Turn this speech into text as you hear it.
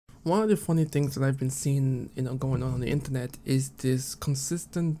One of the funny things that I've been seeing, going on the internet is this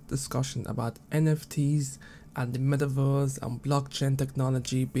consistent discussion about NFTs and the metaverse and blockchain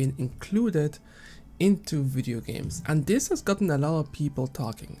technology being included into video games. And this has gotten a lot of people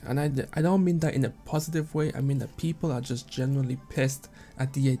talking. And I don't mean that in a positive way. I mean that people are just generally pissed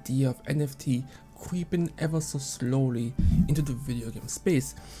at the idea of NFT creeping ever so slowly into the video game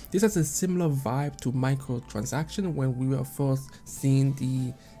space. This has a similar vibe to microtransaction when we were first seeing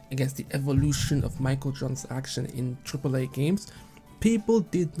the evolution of microtransaction in AAA games. People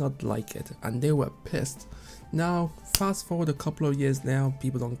did not like it and they were pissed. Now, fast forward a couple of years now,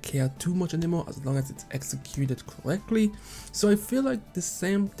 people don't care too much anymore as long as it's executed correctly. So I feel like the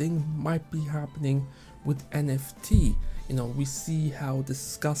same thing might be happening with NFT. We see how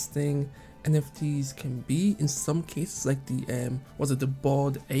disgusting NFTs can be in some cases, like the was it the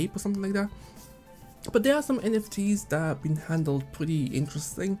Bored Ape or something like that. But there are some NFTs that have been handled pretty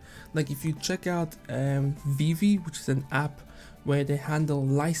interesting. Like if you check out Vivi, which is an app where they handle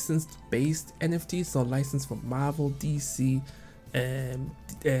licensed based NFTs, so licensed from Marvel, DC,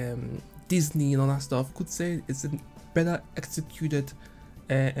 Disney and all that stuff. Could say it's a better executed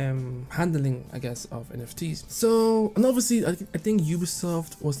handling, I guess, of NFTs. So, and obviously I think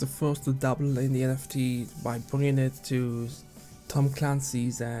Ubisoft was the first to dabble in the NFT by bringing it to Tom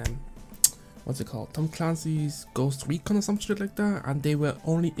Clancy's Tom Clancy's Ghost Recon or some shit like that, and they were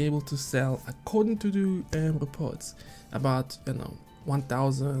only able to sell, according to the reports, about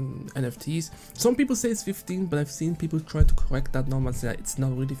 1,000 NFTs. Some people say it's 15, but I've seen people try to correct that number and say that it's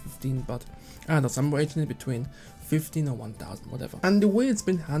not really 15, but I don't know, somewhere ranging between 15 or 1,000, whatever. And the way it's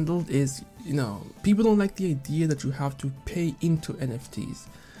been handled is, people don't like the idea that you have to pay into NFTs.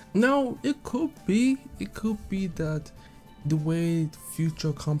 Now, it could be that the way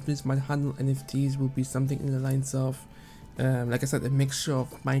future companies might handle NFTs will be something in the lines of, like I said, a mixture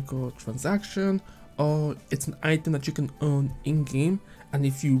of microtransaction, or it's an item that you can own in-game, and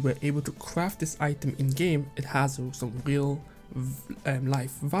if you were able to craft this item in-game, it has some real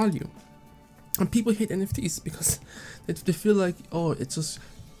life value. And people hate NFTs because they feel like, oh,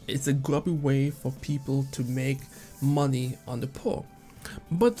 it's a grubby way for people to make money on the poor.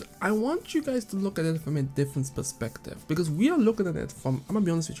 But I want you guys to look at it from a different perspective, because we are looking at it from, I'm gonna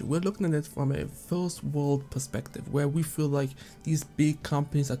be honest with you, we're looking at it from a first world perspective, where we feel like these big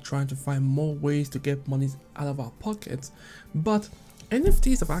companies are trying to find more ways to get money out of our pockets. But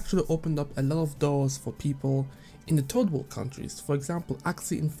NFTs have actually opened up a lot of doors for people in the third world countries. For example,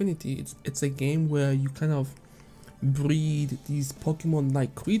 Axie Infinity, it's a game where you kind of breed these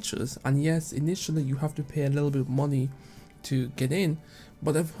Pokemon-like creatures, and yes, initially you have to pay a little bit of money to get in,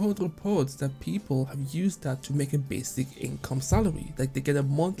 but I've heard reports that people have used that to make a basic income salary, like they get a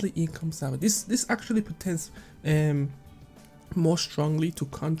monthly income salary. This actually pertains more strongly to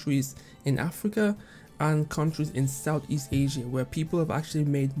countries in Africa and countries in Southeast Asia, where people have actually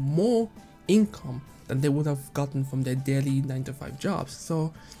made more income than they would have gotten from their daily 9-to-5 jobs.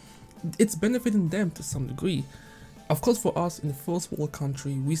 So it's benefiting them to some degree. Of course, for us in the first world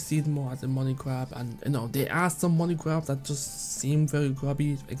country, we see it more as a money grab, and there are some money grabs that just seem very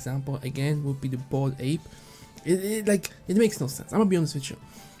grubby. Example again would be the Bored Ape. It makes no sense. I'm gonna be honest with you.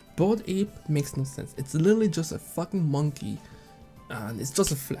 Bored Ape makes no sense. It's literally just a fucking monkey, and it's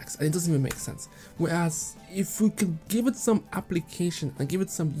just a flex, and it doesn't even make sense. Whereas if we could give it some application and give it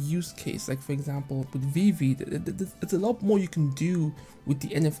some use case, like for example with Vivi, there's a lot more you can do with the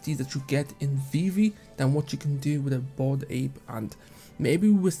NFTs that you get in Vivi than what you can do with a Bored Ape, and maybe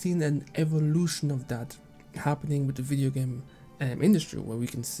we're seeing an evolution of that happening with the video game industry, where we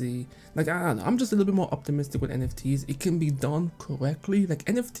can see, like, I don't know, I'm just a little bit more optimistic with NFTs. It can be done correctly. Like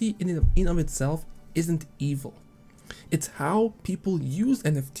NFT in of itself isn't evil. It's how people use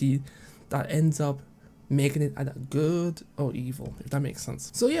NFT that ends up making it either good or evil, if that makes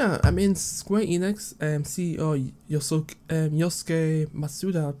sense. So yeah, I mean, Square Enix CEO Yosuke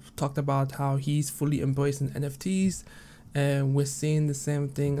Matsuda talked about how he's fully embracing NFTs, and we're seeing the same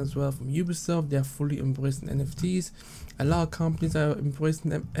thing as well from Ubisoft. They're fully embracing NFTs. A lot of companies are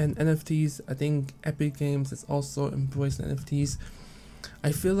embracing NFTs. I think Epic Games is also embracing NFTs.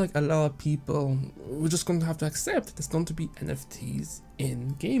 I feel like a lot of people, we're just going to have to accept there's going to be NFTs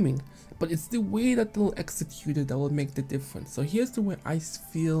in gaming, but it's the way that they'll execute it that will make the difference. So here's the way I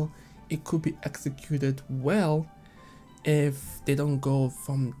feel it could be executed well if they don't go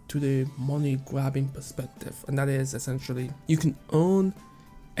to the money grabbing perspective, and that is essentially you can own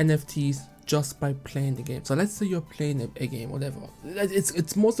NFTs just by playing the game. So let's say you're playing a game, whatever.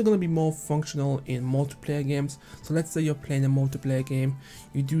 It's mostly going to be more functional in multiplayer games. So let's say you're playing a multiplayer game,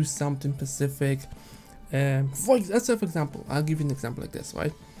 you do something specific. Let's say, for example, I'll give you an example like this,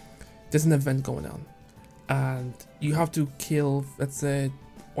 right? there's an event going on, and you have to kill, let's say,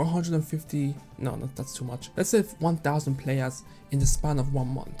 150, no, that's too much. Let's say 1,000 players in the span of 1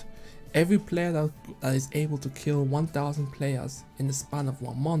 month. Every player that is able to kill 1,000 players in the span of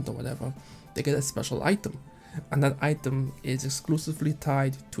 1 month or whatever, they get a special item. And that item is exclusively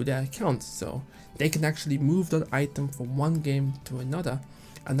tied to their account. So they can actually move that item from one game to another.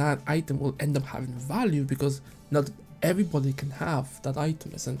 And that item will end up having value because not everybody can have that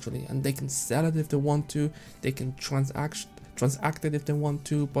item essentially. And they can sell it if they want to. They can transact it if they want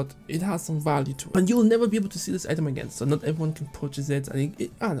to, but it has some value to it, and you'll never be able to see this item again, so not everyone can purchase it. And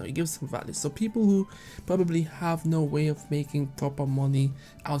I don't know, it gives some value. So people who probably have no way of making proper money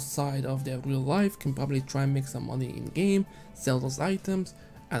outside of their real life can probably try and make some money in game, sell those items.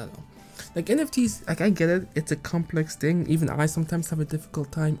 I don't know, like NFTs, like I get it, it's a complex thing. Even I sometimes have a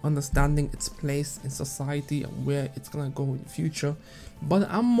difficult time understanding its place in society and where it's gonna go in the future, but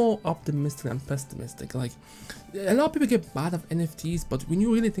I'm more optimistic than pessimistic. Like, a lot of people get mad at NFTs, but when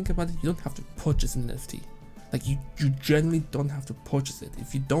you really think about it, you don't have to purchase an NFT. Like, you generally don't have to purchase it.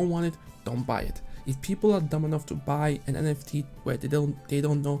 If you don't want it, don't buy it. If people are dumb enough to buy an NFT where they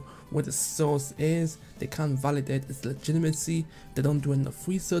don't know where the source is, they can't validate its legitimacy, they don't do enough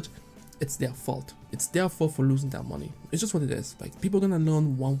research, it's their fault. It's their fault for losing that money. It's just what it is. Like, people are gonna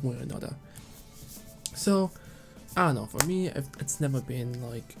learn one way or another. So I don't know, for me, it's never been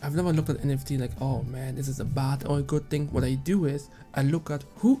like, I've never looked at NFT like, oh man, this is a bad or a good thing. What I do is I look at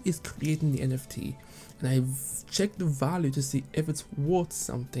who is creating the NFT and I check the value to see if it's worth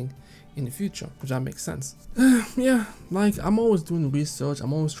something in the future, which that makes sense. Yeah, like I'm always doing research,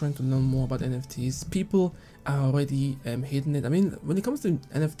 I'm always trying to learn more about NFTs. People are already hating it. I mean, when it comes to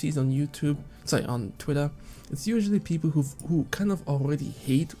NFTs on YouTube, sorry, on Twitter, it's usually people who kind of already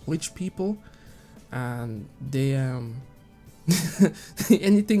hate rich people, and they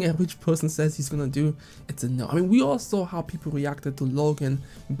anything a rich person says he's gonna do, it's a no. I mean, we all saw how people reacted to Logan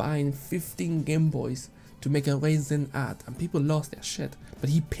buying 15 Game Boys to make a Raisin ad, and people lost their shit, but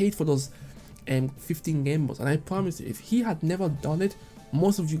he paid for those 15 Game Boys, and I promise you, if he had never done it,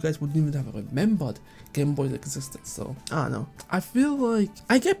 most of you guys wouldn't even have remembered Game Boy's existence. So I don't know, I feel like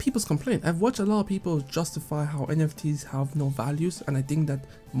I get people's complaint. I've watched a lot of people justify how NFTs have no values, and I think that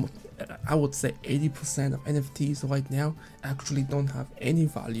I would say 80% of NFTs right now actually don't have any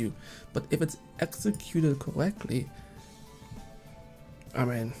value. But if it's executed correctly, I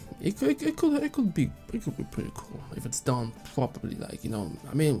mean, it could be pretty cool if it's done properly. Like, you know,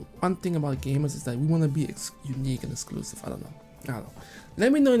 I mean, one thing about gamers is that we want to be unique and exclusive. I don't know.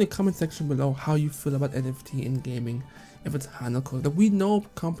 Let me know in the comment section below how you feel about NFT in gaming, if it's handled correctly. We know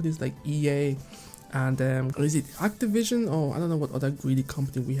companies like EA and is it Activision, or I don't know what other greedy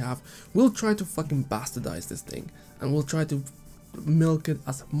company we have, will try to fucking bastardize this thing, and we'll try to milk it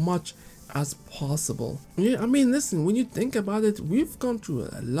as much as possible. Yeah, I mean, listen, when you think about it, we've gone through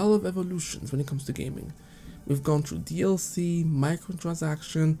a lot of evolutions when it comes to gaming. We've gone through DLC,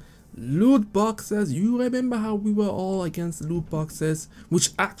 microtransaction, loot boxes. You remember how we were all against loot boxes, which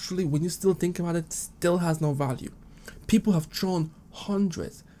actually, when you still think about it, still has no value. People have thrown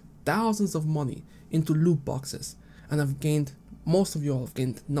hundreds, thousands of money into loot boxes and have gained, most of you all have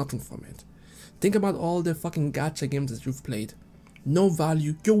gained nothing from it. Think about all the fucking gacha games that you've played. No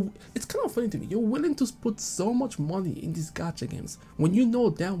value. It's kind of funny to me, you're willing to put so much money in these gacha games when you know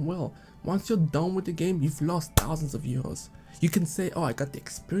damn well once you're done with the game, you've lost thousands of euros. You can say, oh, I got the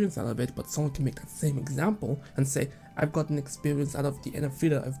experience out of it, but someone can make that same example and say, I've got an experience out of the NFT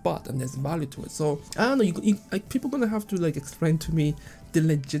that I've bought and there's value to it. So I don't know, like, people are gonna have to like explain to me the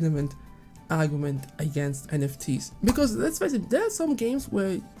legitimate argument against NFTs, because let's face it, there are some games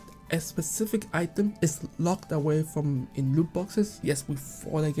where a specific item is locked away from in loot boxes. Yes, we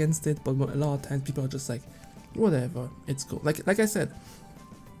fought against it, but a lot of times people are just like, whatever, it's cool. Like I said,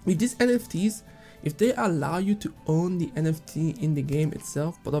 with these NFTs, if they allow you to own the NFT in the game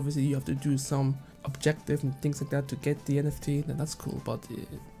itself, but obviously you have to do some objective and things like that to get the NFT, then that's cool. But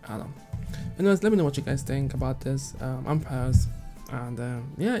I don't know. Anyways, let me know what you guys think about this. I'm Pyros, and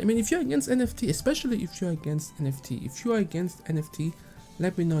yeah, I mean, if you're against NFT, especially if you're against NFT,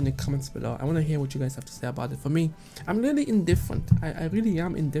 let me know in the comments below. I want to hear what you guys have to say about it. For me, I'm really indifferent. I really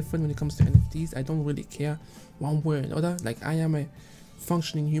am indifferent when it comes to NFTs. I don't really care one way or another. Like, I am a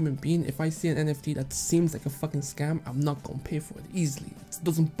functioning human being. If I see an NFT that seems like a fucking scam, I'm not gonna pay for it easily. It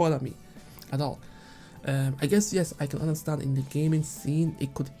doesn't bother me at all. I guess, yes, I can understand in the gaming scene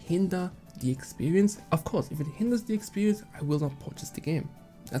it could hinder the experience. Of course, if it hinders the experience, I will not purchase the game.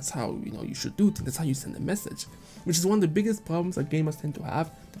 That's how, you know, you should do things. That's how you send a message, which is one of the biggest problems that gamers tend to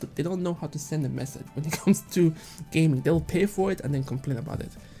have. They don't know how to send a message when it comes to gaming. They'll pay for it and then complain about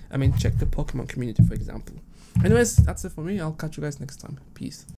it. I mean, check the Pokemon community, for example. Anyways, that's it for me. I'll catch you guys next time. Peace.